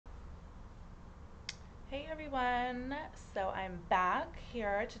Hey everyone, so I'm back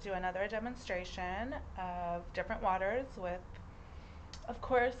here to do another demonstration of different waters with, of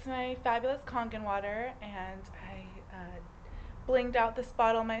course, my fabulous Kangen water, and I blinged out this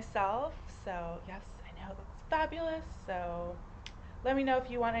bottle myself, so yes, I know that's fabulous, so let me know if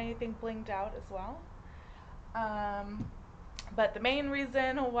you want anything blinged out as well. But the main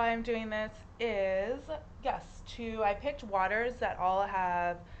reason why I'm doing this is, yes, I picked waters that all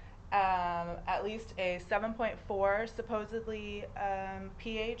have at least a 7.4 supposedly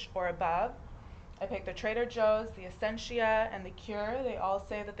pH or above. I picked the Trader Joe's, the Essentia, and the Cure. They all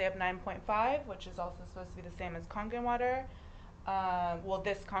say that they have 9.5, which is also supposed to be the same as Kangen water. Well,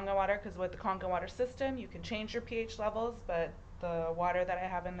 this Kangen water, because with the Kangen water system, you can change your pH levels, but the water that I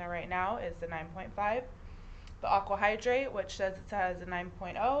have in there right now is the 9.5. The Aqua Hydrate, which says it has a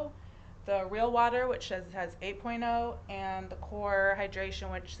 9.0, the Real Water, which says it has 8.0, and the Core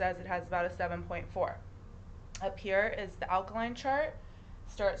Hydration, which says it has about a 7.4. Up here is the alkaline chart.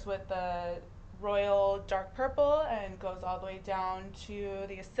 Starts with the royal dark purple and goes all the way down to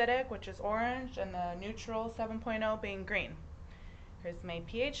the acidic, which is orange, and the neutral 7.0 being green. Here's my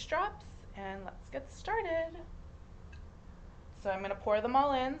pH drops, and let's get started. So I'm going to pour them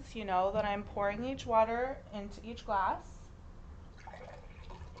all in, so you know that I'm pouring each water into each glass.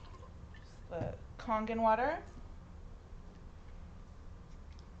 The Kangen water.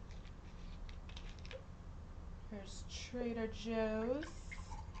 Here's Trader Joe's.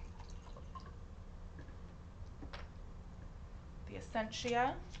 The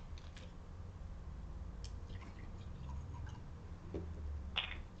Essentia.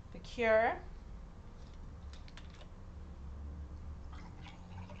 The Cure.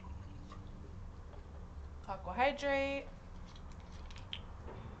 Aqua Hydrate.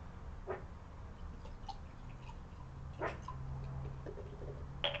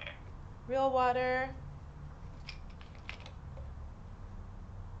 Real Water.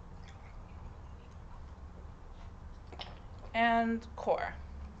 And Core.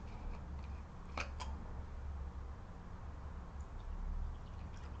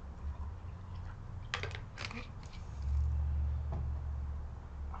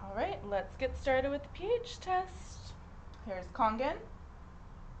 Alright, let's get started with the pH test. Here's Kangen.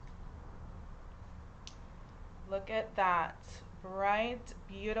 Look at that bright,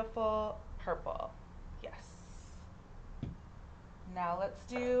 beautiful purple. Yes. Now let's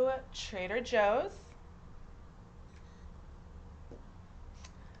do Trader Joe's.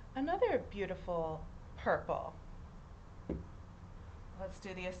 Another beautiful purple. Let's do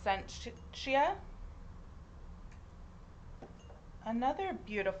the Essentia. Another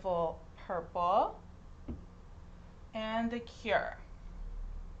beautiful purple. And the Cure.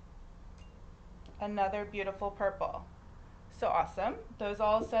 Another beautiful purple. So awesome. Those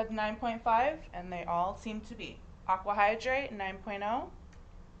all said 9.5, and they all seem to be. Aqua Hydrate, 9.0.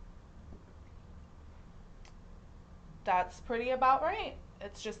 That's pretty about right.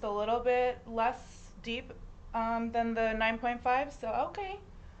 It's just a little bit less deep than the 9.5, so okay.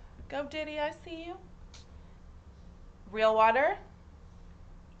 Go Diddy, I see you. Real Water.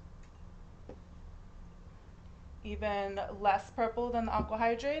 Even less purple than the Aqua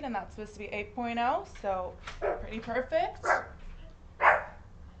Hydrate, and that's supposed to be 8.0, so pretty perfect.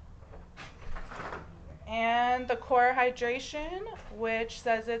 And the Core Hydration, which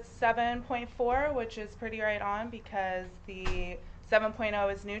says it's 7.4, which is pretty right on because the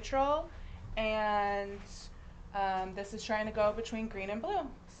 7.0 is neutral, and this is trying to go between green and blue.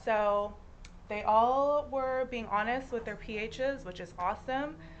 So they all were being honest with their pHs, which is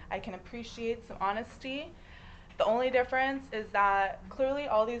awesome. I can appreciate some honesty. The only difference is that clearly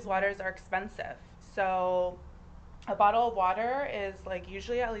all these waters are expensive. So a bottle of water is like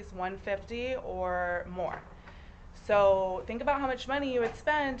usually at least $150 or more. So think about how much money you would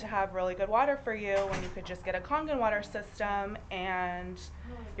spend to have really good water for you when you could just get a Kangen water system, and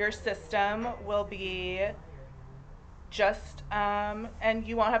your system will be just, and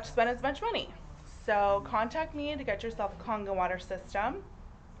you won't have to spend as much money. So contact me to get yourself a Kangen water system,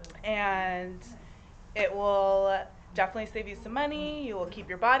 and it will definitely save you some money. You will keep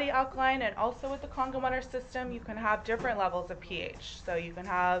your body alkaline, and also with the Kangen water system, you can have different levels of pH. So you can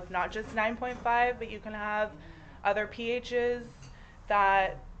have not just 9.5, but you can have other pHs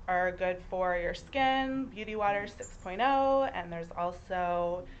that are good for your skin. Beauty water 6.0, and there's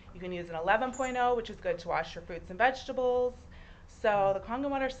also, you can use an 11.0, which is good to wash your fruits and vegetables. So the Kangen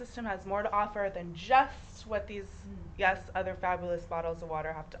water system has more to offer than just what these, yes, other fabulous bottles of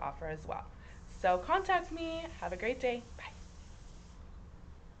water have to offer as well. So contact me. Have a great day. Bye.